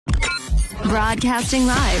Broadcasting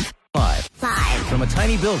live from a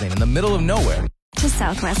tiny building in the middle of nowhere to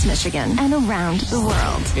Southwest Michigan and around the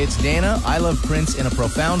world. It's Dana, I Love Prince in a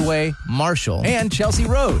Profound Way, Marshall, and Chelsea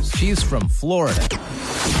Rose. She's from Florida.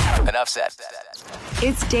 Enough said.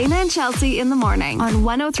 It's Dana and Chelsea in the morning on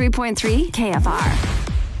 103.3 KFR.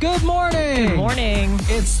 Good morning. Good morning.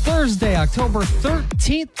 It's Thursday, October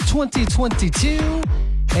 13th, 2022.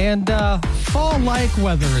 And fall-like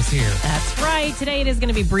weather is here. That's right. Today it is going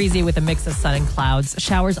to be breezy with a mix of sun and clouds.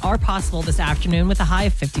 Showers are possible this afternoon with a high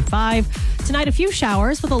of 55. Tonight, a few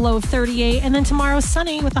showers with a low of 38. And then tomorrow,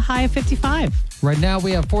 sunny with a high of 55. Right now,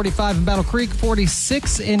 we have 45 in Battle Creek,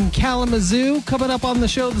 46 in Kalamazoo. Coming up on the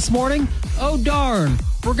show this morning, oh darn,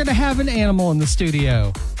 we're going to have an animal in the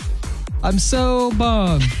studio. I'm so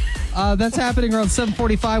bummed. That's happening around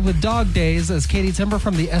 7:45 with Dog Days as Katie Timber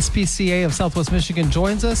from the SPCA of Southwest Michigan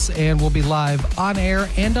joins us, and we'll be live on air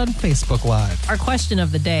and on Facebook Live. Our question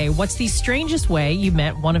of the day, what's the strangest way you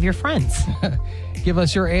met one of your friends? Give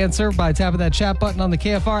us your answer by tapping that chat button on the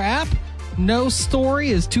KFR app. No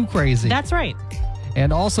story is too crazy. That's right.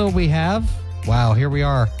 And also we have, wow, here we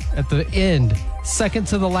are at the end, second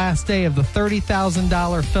to the last day of the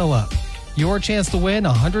 $30,000 fill-up. Your chance to win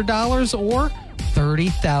 $100 or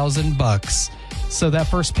 $30,000. So that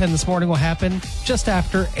first pin this morning will happen just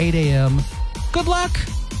after 8 a.m. Good luck.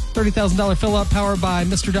 $30,000 fill-up powered by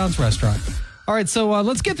Mr. Don's Restaurant. All right, so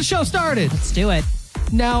let's get the show started. Let's do it.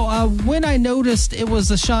 Now, when I noticed it was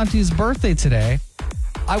Ashanti's birthday today,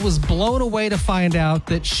 I was blown away to find out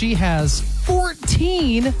that she has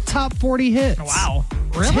 14 top 40 hits. Wow.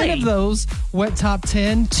 Really? 10 of those went top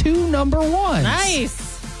 10, 2 number ones. Nice.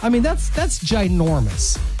 I mean, that's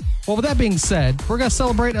ginormous. Well, with that being said, we're going to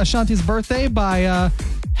celebrate Ashanti's birthday by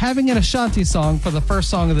having an Ashanti song for the first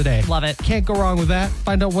song of the day. Love it. Can't go wrong with that.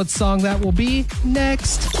 Find out what song that will be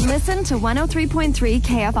next. Listen to 103.3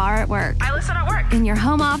 KFR at work. I listen at work. In your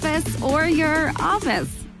home office or your office.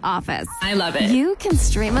 I love it. You can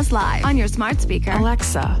stream us live on your smart speaker.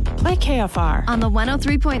 Alexa, play KFR. On the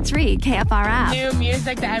 103.3 KFR app. New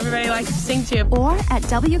music that everybody likes to sing to. Or at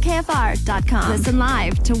WKFR.com. Listen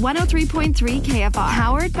live to 103.3 KFR.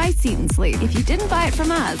 Powered by Seat and Sleep. If you didn't buy it from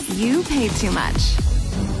us, you paid too much.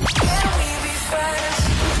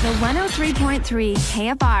 The 103.3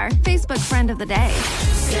 KFR Facebook Friend of the Day.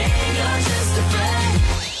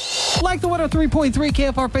 Like the 103.3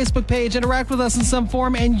 KFR Facebook page, interact with us in some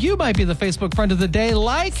form, and you might be the Facebook Friend of the Day,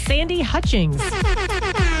 like Sandy Hutchings. All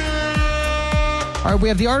right, we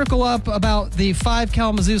have the article up about the 5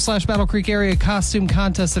 Kalamazoo/Battle Creek area costume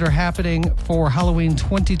contests that are happening for Halloween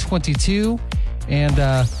 2022,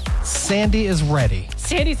 and Sandy is ready.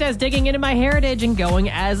 Sandy says, digging into my heritage and going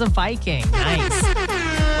as a Viking. Nice.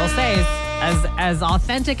 We'll say, as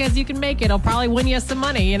authentic as you can make it, it'll probably win you some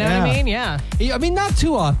money. You know what I mean? Yeah. I mean, not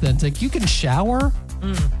too authentic. You can shower.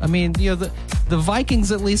 I mean, you know, the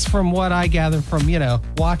Vikings, at least from what I gather from, you know,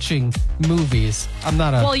 watching movies. I'm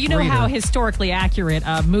not a Well, you know reader. how historically accurate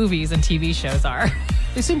movies and TV shows are.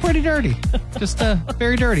 They seem pretty dirty. Just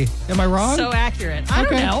very dirty. Am I wrong? So accurate. I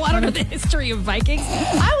don't Okay. know. I don't know the history of Vikings.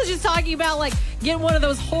 I was just talking about, like, getting one of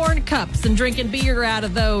those horn cups and drinking beer out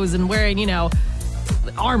of those and wearing, you know,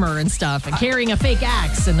 armor and stuff and carrying a fake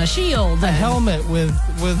axe and a shield. A helmet with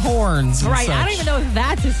horns and Right. such. I don't even know if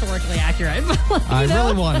that's historically accurate. But, like, I you know?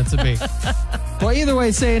 really want it to be. Well, either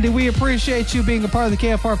way, Sandy, we appreciate you being a part of the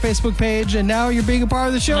KFR Facebook page, and now you're being a part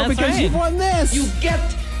of the show That's because right. you've won this. You get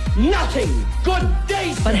nothing. Good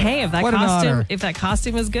day, sir. But hey, if that What an honor.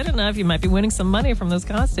 costume is good enough, you might be winning some money from those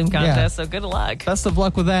costume contests. So good luck. Best of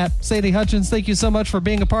luck with that. Sandy Hutchins, thank you so much for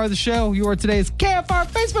being a part of the show. You are today's KFR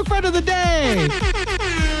Facebook Friend of the Day.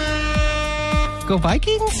 Go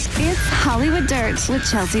Vikings. It's Hollywood Dirt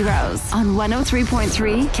with Chelsea Rose on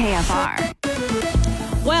 103.3 KFR.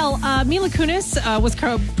 Well, Mila Kunis was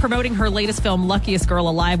promoting her latest film, Luckiest Girl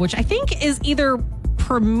Alive, which I think is either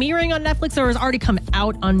premiering on Netflix or has already come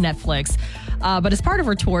out on Netflix. But as part of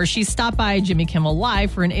her tour, she stopped by Jimmy Kimmel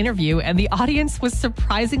Live for an interview, and the audience was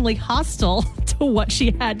surprisingly hostile to what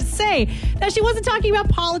she had to say. Now, she wasn't talking about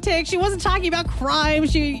politics. She wasn't talking about crime.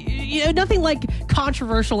 Nothing like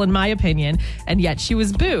controversial, in my opinion. And yet she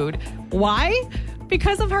was booed. Why?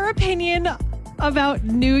 Because of her opinion about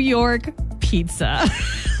New York pizza.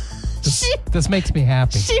 This makes me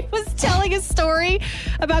happy. She was telling a story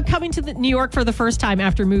about coming to New York for the first time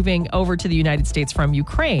after moving over to the United States from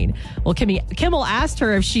Ukraine. Well, Kimmel asked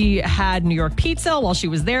her if she had New York pizza while she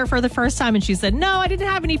was there for the first time, and she said, no, I didn't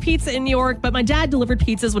have any pizza in New York, but my dad delivered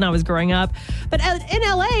pizzas when I was growing up. But in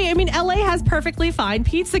LA, I mean, LA has perfectly fine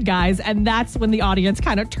pizza, guys, and that's when the audience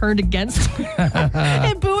kind of turned against her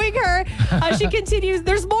and booing her. She continues,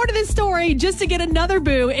 there's more to this story. Just to get another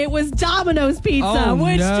boo, it was Domino's Pizza,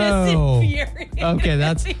 which just infuriated Okay,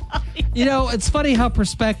 that's... the audience. You know, it's funny how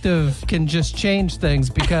perspective can just change things,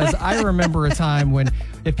 because I remember a time when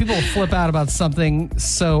if people flip out about something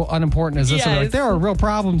so unimportant as this, they're like, there are real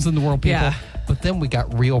problems in the world, people. Yeah. But then we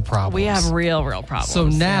got real problems. We have real problems. So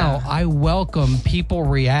now I welcome people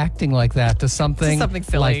reacting like that to something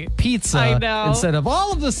silly. like pizza I know. instead of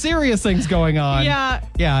all of the serious things going on. Yeah.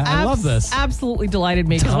 Yeah, I love this. Absolutely delighted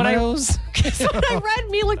me. Because when I Domino's? read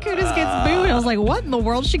Mila Kunis gets booed, I was like, what in the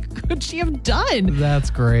world could she have done? That's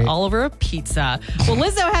great. All over a pizza. Well,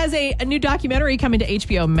 Lizzo has a new documentary coming to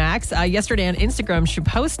HBO Max. Yesterday on Instagram, she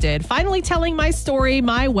posted, finally telling my story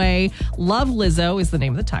my way. Love Lizzo is the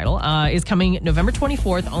name of the title. Is coming November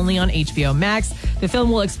 24th, only on HBO Max. The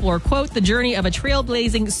film will explore, quote, the journey of a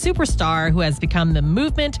trailblazing superstar who has become the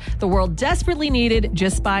movement the world desperately needed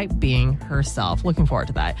just by being herself. Looking forward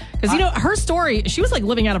to that. Because, you know, her story, she was like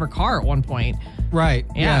living out of her car at one point. Right.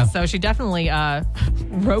 Yeah. So she definitely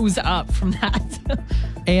rose up from that.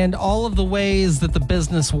 And all of the ways that the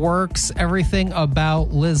business works, everything about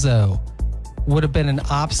Lizzo would have been an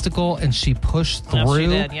obstacle, and she pushed through. Oh, she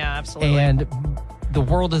did. Yeah, absolutely. And the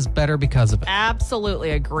world is better because of it.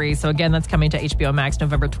 Absolutely agree. So again, that's coming to HBO Max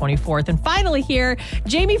November 24th. And finally here,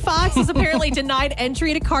 Jamie Foxx is apparently denied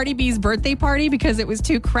entry to Cardi B's birthday party because it was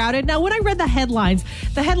too crowded. Now, when I read the headlines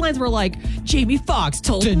were like, Jamie Foxx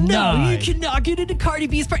told no, Denied. you cannot get into Cardi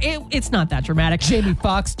B's party. It's not that dramatic. Jamie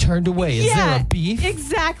Foxx turned away. Is there a beef?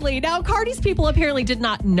 Exactly. Now, Cardi's people apparently did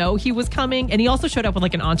not know he was coming, and he also showed up with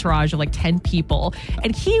like an entourage of like 10 people.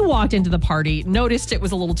 And he walked into the party, noticed it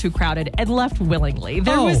was a little too crowded, and left willingly.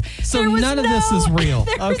 So none of this is real.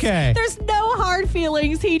 Okay. There's no hard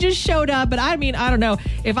feelings. He just showed up. But I mean, I don't know.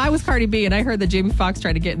 If I was Cardi B and I heard that Jamie Foxx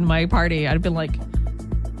tried to get in my party, I'd have been like,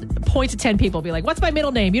 point to 10 people, be like, what's my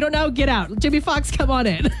middle name? You don't know? Get out. Jamie Foxx, come on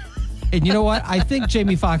in. And you know what? I think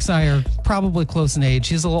Jamie Foxx and I are probably close in age.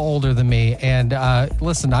 He's a little older than me. And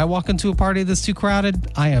listen, I walk into a party that's too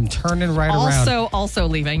crowded, I am turning right around. Also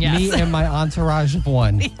leaving, yes. Me and my entourage of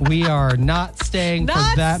one. Yeah. We are not staying for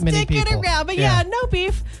that many people. Not sticking around. But yeah, no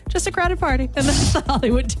beef. Just a crowded party. And that's the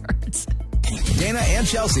Hollywood Turds. Dana and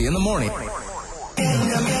Chelsea in the morning.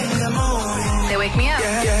 They wake me up.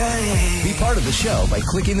 Be part of the show by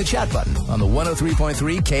clicking the chat button on the 103.3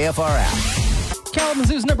 KFR app.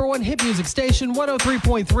 Kalamazoo's #1 hit music station,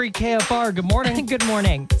 103.3 KFR. Good morning. Good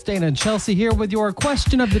morning. It's Dana and Chelsea here with your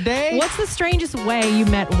question of the day. What's the strangest way you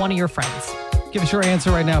met one of your friends? Give us your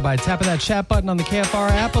answer right now by tapping that chat button on the KFR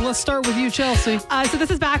app. And let's start with you, Chelsea. So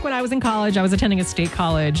this is back when I was in college. I was attending a state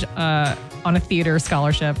college on a theater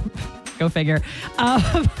scholarship. Go figure.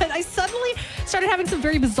 But I suddenly started having some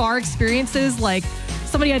very bizarre experiences, like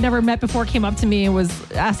somebody I'd never met before came up to me and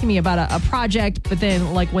was asking me about a project, but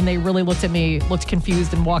then like when they really looked at me, looked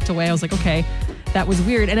confused and walked away, I was like, okay, that was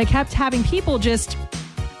weird. And I kept having people just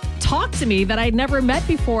talk to me that I'd never met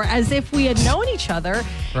before as if we had known each other.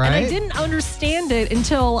 Right. And I didn't understand it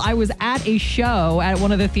until I was at a show, at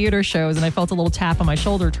one of the theater shows, and I felt a little tap on my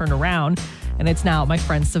shoulder, turned around, and it's now my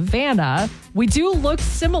friend Savannah. We do look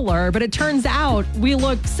similar, but it turns out we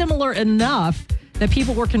look similar enough that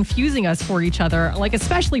people were confusing us for each other, like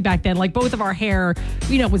especially back then, like both of our hair,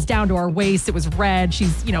 was down to our waist. It was red.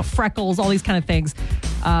 She's, freckles, all these kind of things.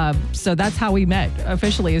 So that's how we met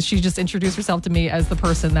officially, is she just introduced herself to me as the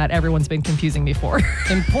person that everyone's been confusing me for.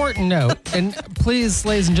 Important note, and please,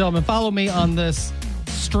 ladies and gentlemen, follow me on this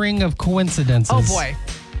string of coincidences. Oh boy.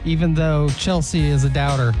 Even though Chelsea is a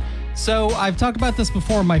doubter. So I've talked about this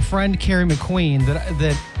before, my friend Carrie McQueen,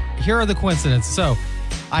 that here are the coincidences. So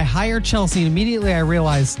I hired Chelsea, and immediately I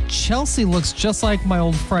realized Chelsea looks just like my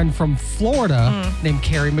old friend from Florida named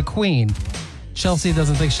Carrie McQueen. Chelsea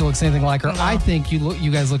doesn't think she looks anything like her. No. I think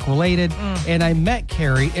you guys look related. And I met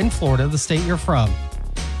Carrie in Florida, the state you're from.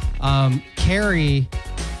 Carrie,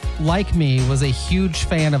 like me, was a huge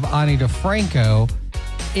fan of Ani DeFranco,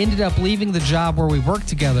 ended up leaving the job where we worked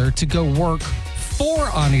together to go work for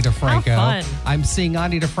Ani DeFranco. How fun. I'm seeing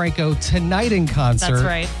Ani DeFranco tonight in concert. That's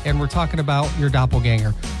right. And we're talking about your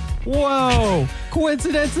doppelganger. Whoa!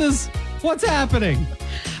 Coincidences? What's happening?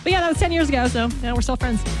 But yeah, that was 10 years ago, so now we're still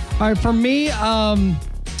friends. All right, for me,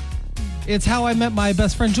 it's how I met my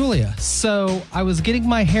best friend Julia. So I was getting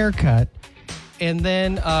my hair cut, and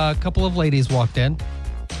then a couple of ladies walked in.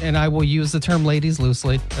 And I will use the term ladies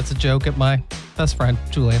loosely. That's a joke at my best friend,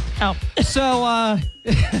 Julia. Oh. So,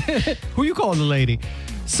 who you calling the lady?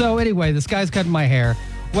 So anyway, this guy's cutting my hair.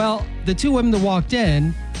 Well, the two women that walked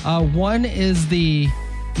in, one is the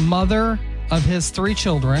mother of his 3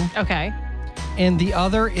 children, Okay. and the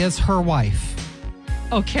other is her wife.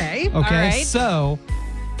 Okay. Okay, All right. so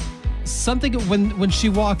something when she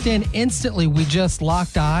walked in, instantly we just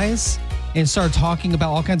locked eyes and started talking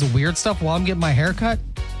about all kinds of weird stuff while I'm getting my hair cut.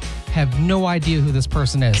 Have no idea who this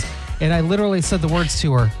person is. And I literally said the words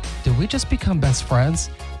to her, did we just become best friends?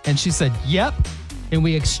 And she said, yep. And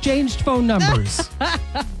we exchanged phone numbers.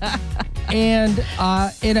 and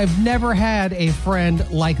I've never had a friend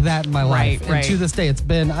like that in my life. Right. And to this day, it's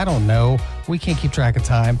been, I don't know, we can't keep track of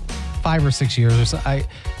time, 5 or 6 years or so.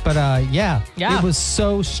 Yeah, it was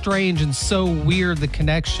so strange and so weird, the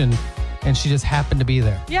connection. And she just happened to be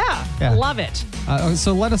there. Yeah. Love it.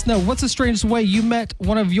 So let us know, what's the strangest way you met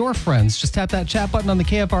one of your friends? Just tap that chat button on the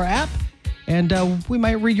KFR app, and we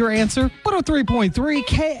might read your answer. 103.3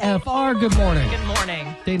 KFR, good morning. Good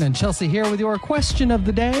morning. Dana and Chelsea here with your question of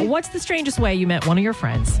the day. What's the strangest way you met one of your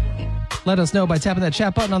friends? Let us know by tapping that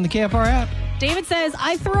chat button on the KFR app. David says,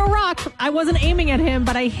 I threw a rock. I wasn't aiming at him,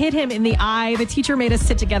 but I hit him in the eye. The teacher made us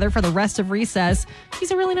sit together for the rest of recess.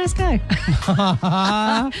 He's a really nice guy.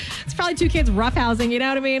 It's probably 2 kids roughhousing, you know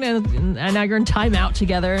what I mean? And now you're in timeout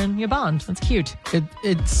together and you bond. That's cute.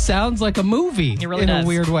 It sounds like a movie It really in does. a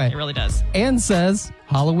weird way. It really does. Ann says,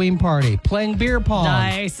 Halloween party, playing beer pong.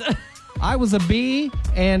 Nice. I was a bee,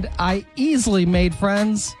 and I easily made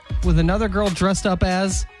friends with another girl dressed up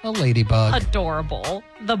as a ladybug. Adorable.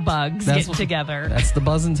 The bugs getting together. That's the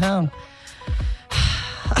buzz in town.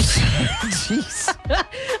 Jeez.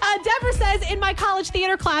 Deborah says, in my college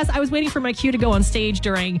theater class, I was waiting for my cue to go on stage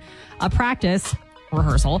during a practice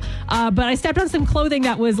rehearsal, but I stepped on some clothing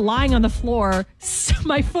that was lying on the floor. So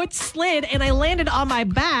my foot slid and I landed on my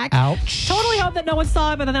back. Ouch. Totally hope that no one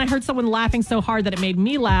saw it, but then I heard someone laughing so hard that it made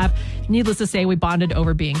me laugh. Needless to say, we bonded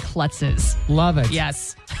over being klutzes. Love it.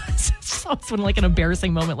 Yes. So it's when like an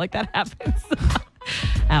embarrassing moment like that happens.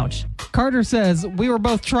 Ouch. Carter says, we were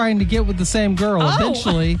both trying to get with the same girl. Oh.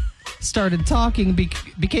 Eventually started talking,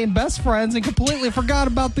 became best friends, and completely forgot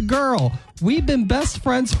about the girl. We've been best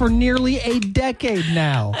friends for nearly a decade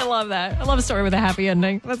now. I love that. I love a story with a happy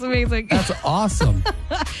ending. That's amazing. That's awesome.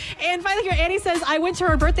 And finally here, Annie says, I went to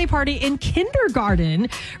her birthday party in kindergarten,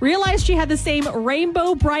 realized she had the same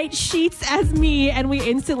rainbow bright sheets as me, and we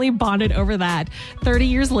instantly bonded over that. 30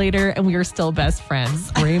 years later, and we are still best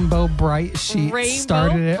friends. Rainbow bright sheets Rainbow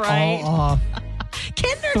started it bright. all off.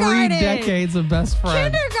 Kindergarten. 3 decades of best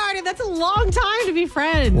friends. Kindergarten. That's a long time to be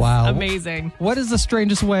friends. Wow. Amazing. What is the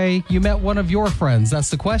strangest way you met one of your friends? That's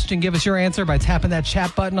the question. Give us your answer by tapping that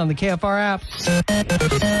chat button on the KFR app.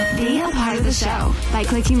 Be a part of the show by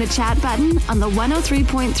clicking the chat button on the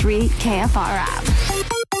 103.3 KFR app.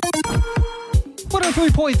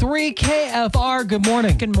 103.3 KFR, good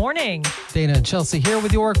morning. Good morning. Dana and Chelsea here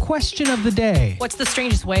with your question of the day. What's the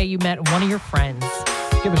strangest way you met one of your friends?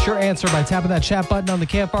 Give us your answer by tapping that chat button on the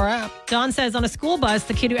KFR app. Don says, on a school bus,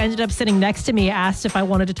 the kid who ended up sitting next to me asked if I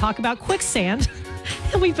wanted to talk about quicksand,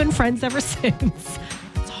 and we've been friends ever since.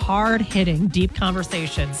 It's hard-hitting, deep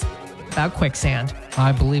conversations about quicksand.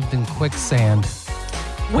 I believed in quicksand.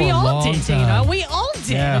 We a all long did, time. Dana. We all did.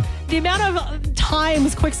 Yeah. The amount of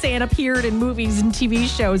times quicksand appeared in movies and TV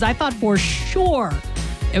shows, I thought for sure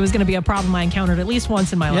it was going to be a problem I encountered at least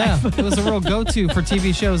once in my life. It was a real go-to for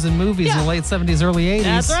TV shows and movies in the late 70s, early 80s.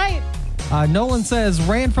 That's right. Nolan says,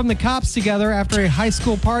 ran from the cops together after a high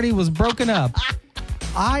school party was broken up.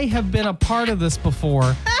 I have been a part of this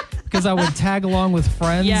before because I would tag along with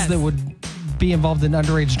friends that would be involved in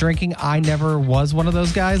underage drinking. I never was one of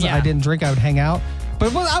those guys. Yeah. I didn't drink. I would hang out.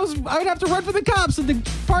 But I would have to run for the cops and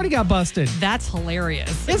the party got busted. That's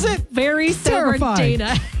hilarious. Is it? Very sober Terrifying.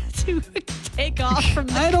 Dana to take off from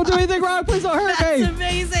the I don't do anything wrong. Please don't hurt That's me.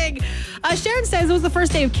 amazing. Sharon says it was the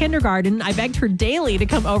first day of kindergarten. I begged her daily to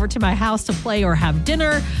come over to my house to play or have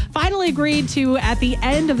dinner. Finally agreed to at the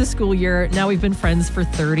end of the school year. Now we've been friends for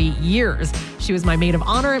 30 years. She was my maid of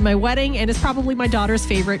honor at my wedding and is probably my daughter's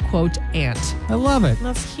favorite, quote, aunt. I love it.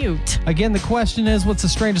 That's cute. Again, the question is, what's the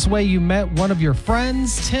strangest way you met one of your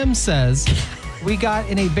friends? Tim says, we got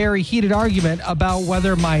in a very heated argument about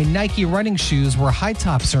whether my Nike running shoes were high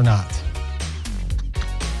tops or not.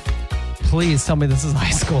 Please tell me this is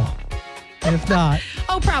high school. If not,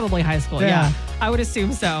 Oh, probably high school. Yeah. I would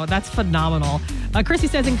assume so. That's phenomenal. Chrissy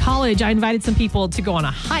says in college, I invited some people to go on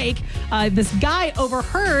a hike. This guy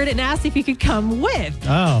overheard and asked if he could come with.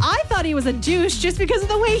 Oh. I thought he was a douche just because of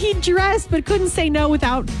the way he dressed, but couldn't say no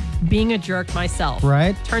without being a jerk myself.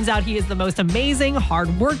 Right. Turns out he is the most amazing,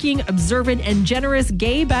 hardworking, observant, and generous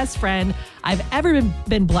gay best friend I've ever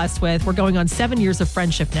been blessed with. We're going on 7 years of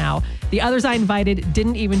friendship now. The others I invited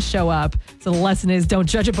didn't even show up. So the lesson is don't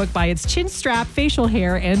judge a book by its chin strap, facial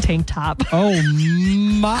hair, and tank top. Oh,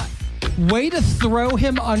 my. Way to throw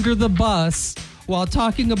him under the bus while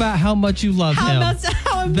talking about how much you love him.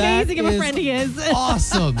 How amazing of a friend he is.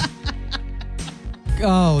 Awesome.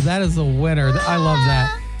 Oh, that is a winner. I love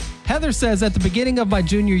that. Heather says, at the beginning of my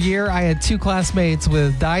junior year, I had 2 classmates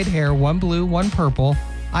with dyed hair, one blue, one purple.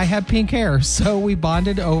 I had pink hair, so we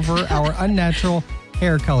bonded over our unnatural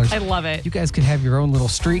hair colors. I love it. You guys could have your own little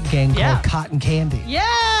street gang called Cotton Candy. Yeah,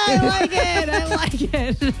 I like it. I like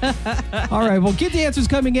it. All right, well, get the answers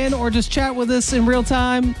coming in or just chat with us in real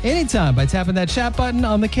time anytime by tapping that chat button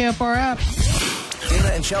on the KFR app. Dana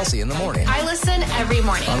and Chelsea in the morning I listen every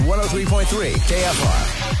morning. on 103.3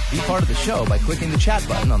 KFR. Be part of the show by clicking the chat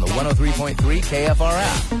button on the 103.3 KFR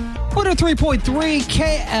app. 103.3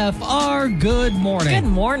 KFR, good morning. Good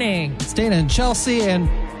morning. It's Dana and Chelsea, and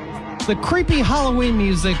the creepy Halloween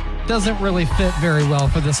music doesn't really fit very well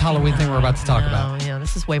for this Halloween thing we're about to talk about. Oh, yeah,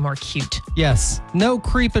 this is way more cute. Yes, no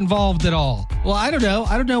creep involved at all. Well, I don't know.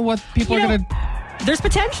 I don't know what people are going to... There's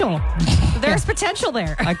potential. There's potential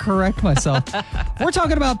there. I correct myself. We're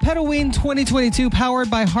talking about Petoween 2022 powered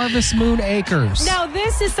by Harvest Moon Acres. Now,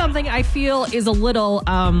 this is something I feel is a little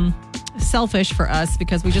selfish for us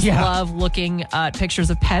because we just love looking at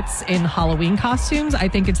pictures of pets in Halloween costumes. I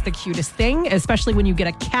think it's the cutest thing, especially when you get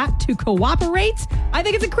a cat to cooperate. I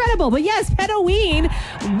think it's incredible. But yes, Petoween,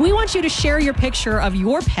 we want you to share your picture of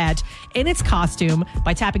your pet in its costume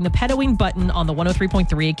by tapping the Petoween button on the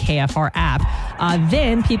 103.3 KFR app.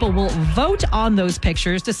 Then people will vote on those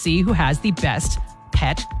pictures to see who has the best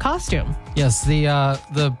pet costume. Yes,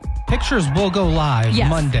 the pictures will go live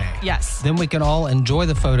Monday. Yes. Then we can all enjoy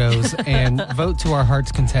the photos and vote to our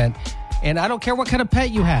heart's content. And I don't care what kind of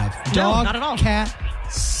pet you have. Dog, not at all. cat,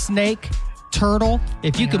 snake, turtle.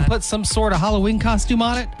 If you can put some sort of Halloween costume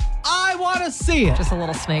on it, I want to see it. Just a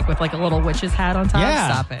little snake with like a little witch's hat on top.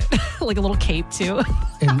 Yeah. Stop it. Like a little cape too.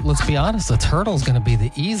 And let's be honest, a turtle's going to be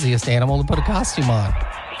the easiest animal to put a costume on.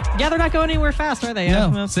 Yeah, they're not going anywhere fast, are they?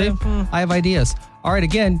 No, see? I have ideas. All right,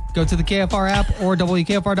 again, go to the KFR app or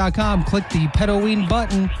WKFR.com, click the Petoween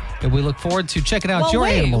button, and we look forward to checking out your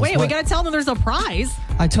animals. we got to tell them there's a prize.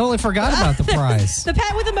 I totally forgot about the prize. The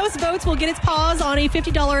pet with the most votes will get its paws on a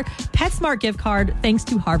 $50 PetSmart gift card thanks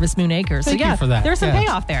to Harvest Moon Acres. Thank you for that. There's some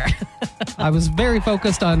payoff there. I was very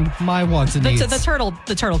focused on my wants and needs.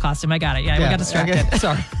 The turtle costume. I got it. Yeah, we got distracted. Okay,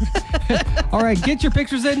 sorry. All right, get your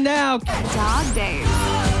pictures in now. Dog Days.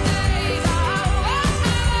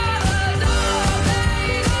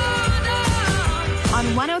 On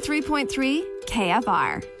 103.3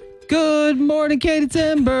 KFR. Good morning, Katie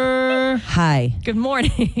Timber. Hi. Good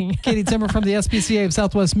morning. Katie Timber from the SPCA of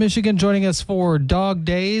Southwest Michigan joining us for Dog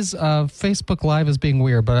Days. Facebook Live is being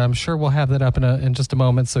weird, but I'm sure we'll have that up in just a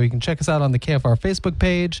moment, so you can check us out on the KFR Facebook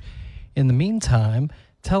page. In the meantime,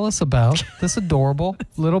 tell us about this adorable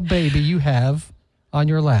little baby you have on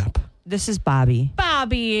your lap. This is Bobby.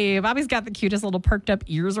 Bobby's got the cutest little perked up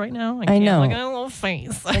ears right now. I know. Look at a little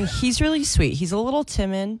face. And he's really sweet. He's a little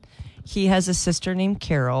timid. He has a sister named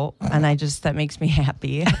Carol, and that makes me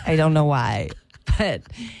happy. I don't know why, but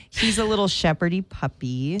he's a little shepherdy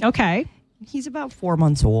puppy. Okay. He's about 4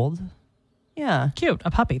 months old. Yeah. Cute. A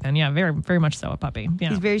puppy then. Yeah, very, very much so a puppy. Yeah.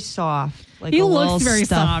 He's very soft. Like he a looks little very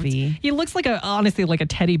stuffy. soft. He looks like honestly like a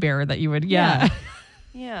teddy bear that you would, yeah.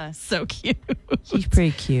 Yeah. So cute. He's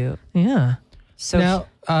pretty cute. Yeah. So Now,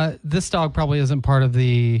 this dog probably isn't part of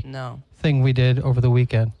the no. thing we did over the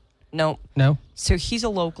weekend. Nope. No? So he's a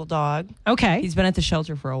local dog. Okay. He's been at the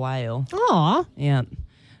shelter for a while. Aw. Yeah.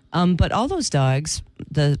 But all those dogs,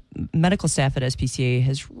 the medical staff at SPCA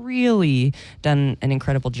has really done an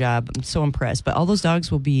incredible job. I'm so impressed. But all those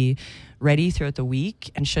dogs will be ready throughout the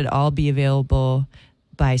week and should all be available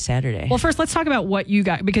by Saturday. Well, first, let's talk about what you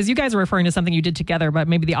got, because you guys are referring to something you did together, but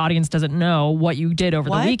maybe the audience doesn't know what you did over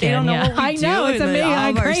the weekend. They don't know what we I do know, it's in amazing. all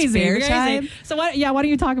of our Crazy. spare time. So, why don't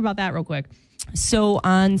you talk about that real quick? So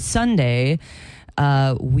on Sunday,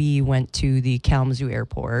 we went to the Kalamazoo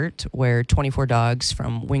Airport, where 24 dogs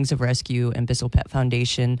from Wings of Rescue and Bissell Pet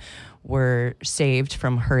Foundation were saved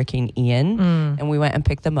from Hurricane Ian. And we went and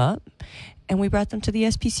picked them up, and we brought them to the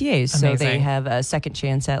SPCA. So they have a second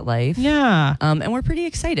chance at life. Yeah. And we're pretty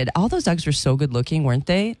excited. All those dogs were so good looking, weren't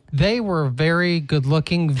they? They were very good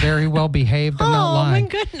looking, very well behaved. I'm not lying.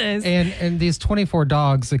 Oh, my goodness. And these 24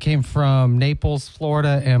 dogs that came from Naples,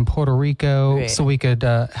 Florida, and Puerto Rico, Right. so we could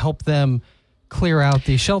help them clear out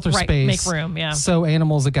the shelter Right, space. make room, yeah. So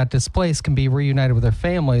animals that got displaced can be reunited with their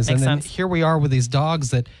families. Makes and then sense. here we are with these dogs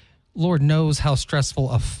that Lord knows how stressful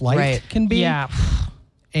a flight Right. can be. Yeah.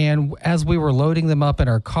 And as we were loading them up in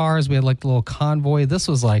our cars, we had like the little convoy. This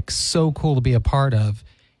was like so cool to be a part of.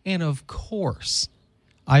 And of course,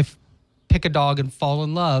 I pick a dog and fall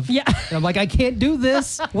in love. Yeah. And I'm like, I can't do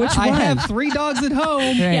this. Which I one? have 3 dogs at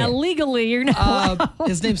home. Yeah, legally, you're not.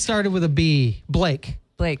 His name started with a B, Blake.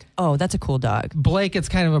 Blake. Oh, that's a cool dog. Blake, it's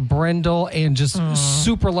kind of a brindle and just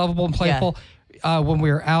super lovable and playful. When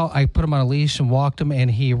we were out, I put him on a leash and walked him, and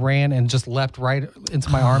he ran and just leapt right into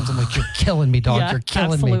my arms. I'm like, you're killing me, dog. Yeah, You're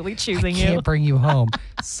killing absolutely me. choosing I you. can't bring you home.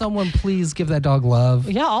 Someone please give that dog love.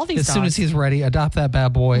 Yeah, all these As soon as dogs. he's ready, adopt that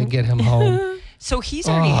bad boy and get him home. So he's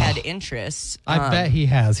already had interests. I bet he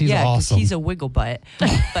has. He's yeah, 'cause awesome. he's a wiggle butt.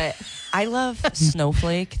 But I love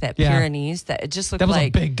Snowflake, that Yeah. Pyrenees, that it just looked that was like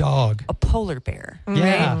a big dog. a polar bear.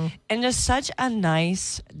 Yeah. Right? And just such a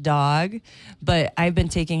nice dog. But I've been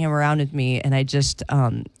taking him around with me, and I just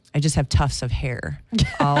have tufts of hair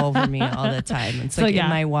all over me all the time. It's So, like yeah. in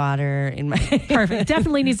my water, in my Perfect.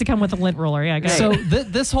 Definitely needs to come with a lint roller. Yeah, I got So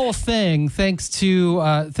it. this whole thing, thanks to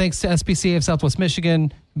SPCA of Southwest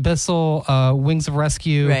Michigan, Bissell, Wings of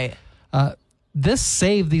Rescue, Right. this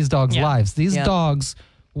saved these dogs' Yeah. lives. These Yep. dogs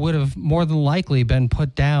would have more than likely been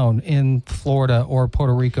put down in Florida or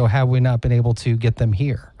Puerto Rico had we not been able to get them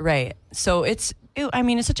here. Right. So it's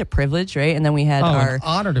such a privilege, right? And then we had our an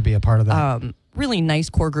honor to be a part of that. really nice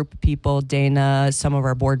core group of people. Dana, some of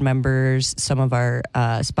our board members, some of our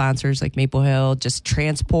sponsors like Maple Hill, just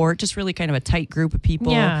transport, just really kind of a tight group of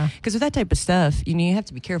people. Yeah. Because with that type of stuff, you have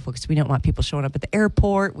to be careful because we didn't want people showing up at the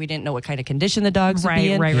airport. We didn't know what kind of condition the dogs would be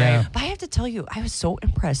Right, in. right, Yeah. right. But I have to tell you, I was so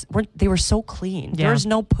impressed. They were so clean. Yeah. There was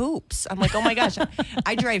no poops. I'm like, oh my gosh,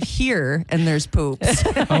 I drive here and there's poops.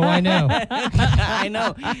 Oh, I know. I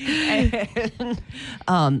know.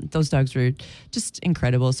 And, those dogs were just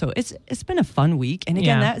incredible. So it's been a fun week. And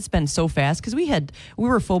again, Yeah. that's been so fast because we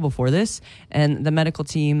were full before this, and the medical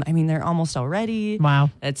team, I mean, they're almost all ready. Wow.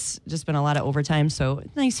 It's just been a lot of overtime. So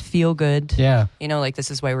nice, feel good. Yeah. Like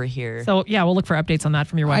this is why we're here. So, yeah, we'll look for updates on that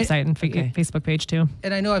from your website and okay. Facebook page, too.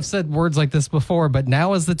 And I know I've said words like this before, but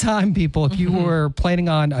now is the time, people. If you were planning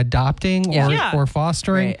on adopting Yeah. or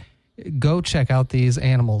fostering, go check out these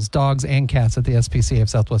animals, dogs and cats at the SPCA of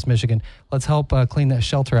Southwest Michigan. Let's help clean that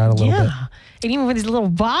shelter out a little bit. Yeah. And even with his little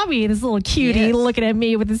Bobby, this little cutie Yes. looking at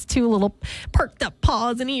me with his 2 little perked up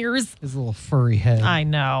paws and ears. His little furry head. I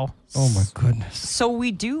know. Oh, my goodness. So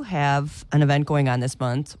we do have an event going on this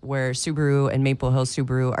month where Subaru and Maple Hill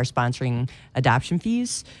Subaru are sponsoring adoption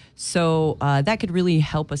fees. So that could really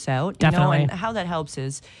help us out. Definitely. And how that helps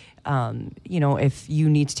is, if you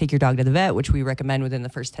need to take your dog to the vet, which we recommend within the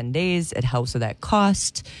first 10 days, it helps with that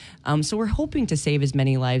cost. So we're hoping to save as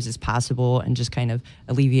many lives as possible and just kind of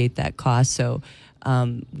alleviate that cost. So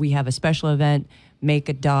we have a special event, Make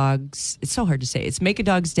a Dog's, it's so hard to say, it's Make a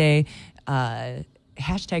Dog's Day.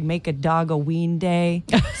 Hashtag Make a Dog a Ween Day.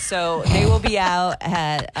 So they will be out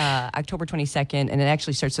at October 22nd, and it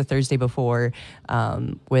actually starts the Thursday before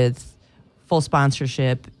with full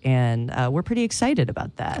sponsorship, and we're pretty excited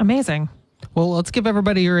about that. Amazing. Well, let's give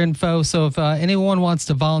everybody your info. So if anyone wants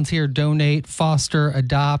to volunteer, donate, foster,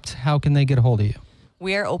 adopt, how can they get a hold of you?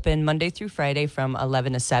 We are open Monday through Friday from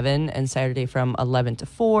 11 to 7 and Saturday from 11 to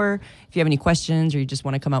 4. If you have any questions or you just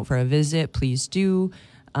want to come out for a visit, please do.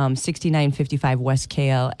 6955 West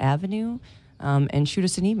KL Avenue, and shoot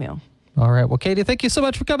us an email. All right. Well, Katie, thank you so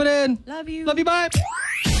much for coming in. Love you. Love you. Bye.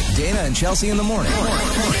 Dana and Chelsea in the morning.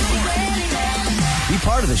 Be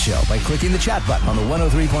part of the show by clicking the chat button on the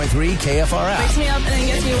 103.3 KFR app. Wakes me up and then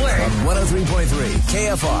gets me to work. On 103.3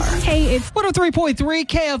 KFR. Hey, it's 103.3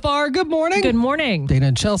 KFR. Good morning. good morning. Dana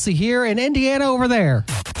and Chelsea here in Indiana over there.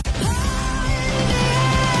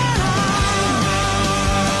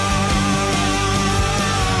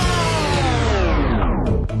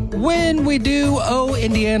 When we do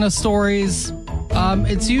Indiana stories,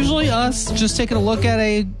 it's usually us just taking a look at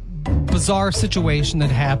a bizarre situation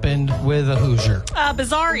that happened with a Hoosier.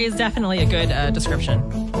 Bizarre is definitely a good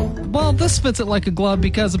description. Well, this fits it like a glove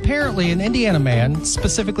because apparently an Indiana man,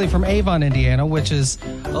 specifically from Avon, Indiana, which is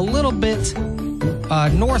a little bit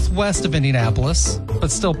northwest of Indianapolis,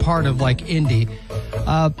 but still part of like Indy.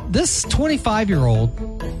 This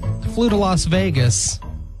 25-year-old flew to Las Vegas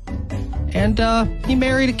and he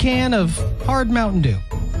married a can of hard Mountain Dew.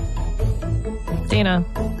 Dana,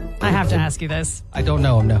 I have to ask you this. I don't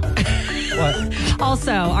know him, no. What?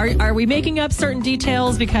 Also, are we making up certain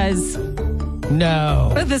details because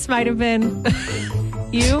No. this might have been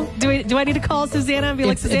You? Do I need to call Susanna and be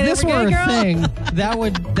like, If Susanna, this we're were good, a girl? thing,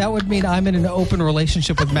 that would mean I'm in an open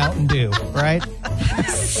relationship with Mountain Dew, right?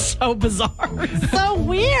 So bizarre. So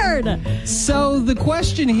weird. So the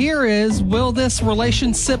question here is, will this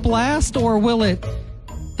relationship last or will it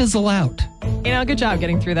fizzle out? You know, good job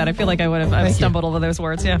getting through that. I feel like I would have Thank you. stumbled over those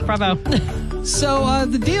words. Yeah, bravo. So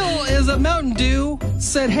the deal is that Mountain Dew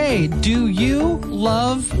said, hey, do you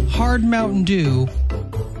love hard Mountain Dew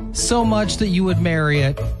so much that you would marry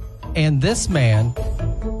it? And this man,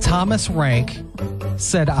 Thomas Rank,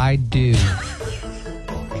 said, I do.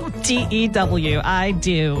 DEW. I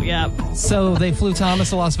do. Yep. So they flew Thomas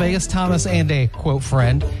to Las Vegas, Thomas and a, quote,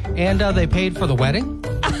 friend, and they paid for the wedding.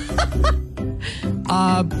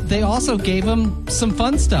 They also gave him some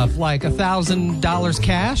fun stuff, like $1,000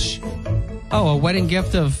 cash. Oh, a wedding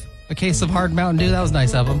gift of a case of hard Mountain Dew. That was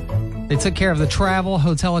nice of them. They took care of the travel,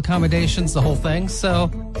 hotel accommodations, the whole thing. So,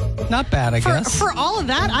 not bad, I guess. For all of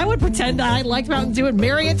that, I would pretend I liked Mountain Dew and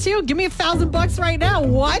marry it too. Give me $1,000 right now.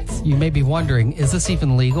 What? You may be wondering, is this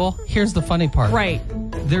even legal? Here's the funny part. Right.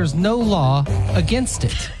 There's no law against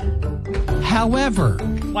it. However,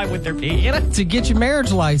 Why would there be? You know? to get your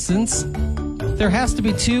marriage license, there has to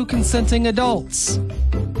be 2 consenting adults,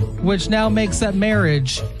 which now makes that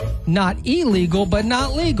marriage not illegal, but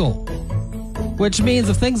not legal. Which means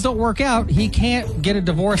if things don't work out, he can't get a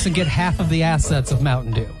divorce and get half of the assets of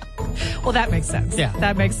Mountain Dew. Well, that makes sense. Yeah.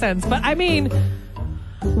 That makes sense. But I mean,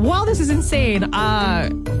 while this is insane, I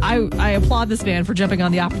applaud this man for jumping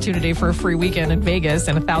on the opportunity for a free weekend in Vegas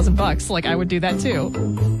and $1,000. Like, I would do that too.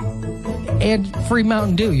 And free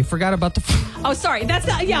Mountain Dew. You forgot about the... Oh, sorry. That's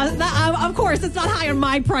not, of course, it's not high on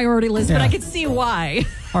my priority list, but Yeah. I can see why.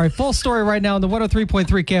 All right, full story right now on the 103.3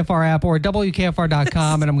 KFR app or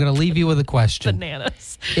WKFR.com, and I'm going to leave you with a question.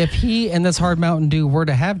 Bananas. If he and this hard Mountain Dew were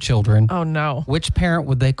to have children, Oh, no. which parent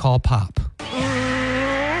would they call Pop?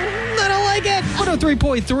 I don't like it.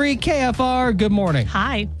 103.3 KFR, good morning.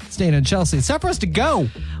 Hi. Stan and Chelsea, it's time for us to go.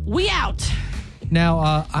 We out.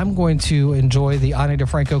 Now, I'm going to enjoy the Ani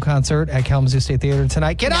DeFranco concert at Kalamazoo State Theater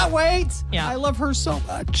tonight. Cannot wait! Yeah. I love her so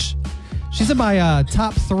much. She's in my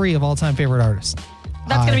top 3 of all-time favorite artists.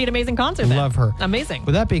 That's going to I be an amazing concert then. love her. Amazing.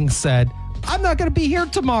 With that being said, I'm not going to be here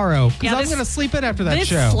tomorrow because Yeah, I'm this- going to sleep in after that This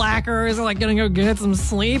show. slacker is like going to go get some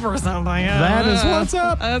sleep or something. That is what's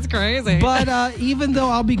up. That's crazy. But even though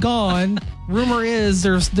I'll be gone, rumor is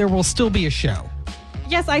there will still be a show.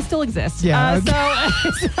 yes, I still exist. Yeah,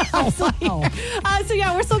 So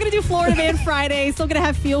yeah, we're still going to do Florida Man Friday. Still going to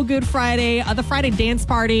have Feel Good Friday. The Friday dance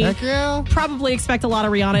party. Heck yeah. Probably expect a lot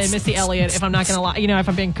of Rihanna and Missy Elliott. If I'm not going to lie, if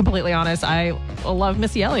I'm being completely honest, I love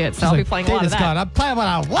Missy Elliott, so I'll be playing a lot of Data's that. gone. I'm playing what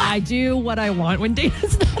I want. I do what I want when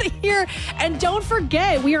Dana's not here. And don't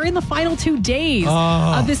forget, we are in the final 2 days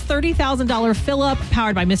of this $30,000 fill-up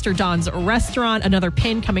powered by Mr. Don's Restaurant. Another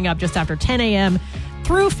pin coming up just after 10 a.m.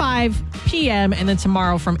 through 5 p.m. and then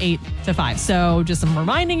tomorrow from 8 to 5. So just I'm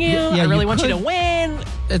reminding you, Yeah, I really you want you to could- win.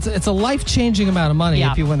 It's a life-changing amount of money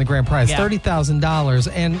Yeah. if you win the grand prize, Yeah. $30,000.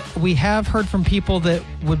 And we have heard from people that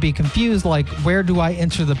would be confused, like, where do I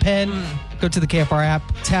enter the pin? Go to the KFR app,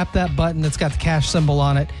 tap that button that's got the cash symbol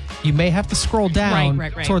on it. You may have to scroll down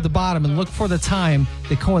Right. toward the bottom and look for the time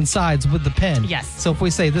that coincides with the pin. Yes. So if we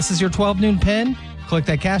say this is your 12 noon pin, click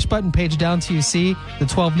that cash button, page down till you see the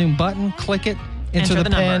 12 noon button, click it, enter Enter the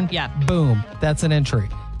the pin, number. Yeah. boom, that's an entry.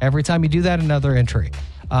 Every time you do that, another entry.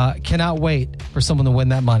 Cannot wait for someone to win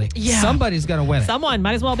that money. Yeah. Somebody's going to win it Someone,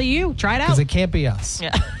 might as well be you. Try it out. because it can't be us.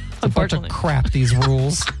 Yeah. It's a bunch of Unfortunately. crap, these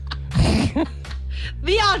rules.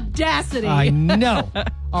 The audacity. I know.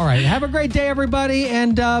 All right. Have a great day, everybody,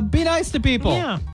 and be nice to people. Yeah.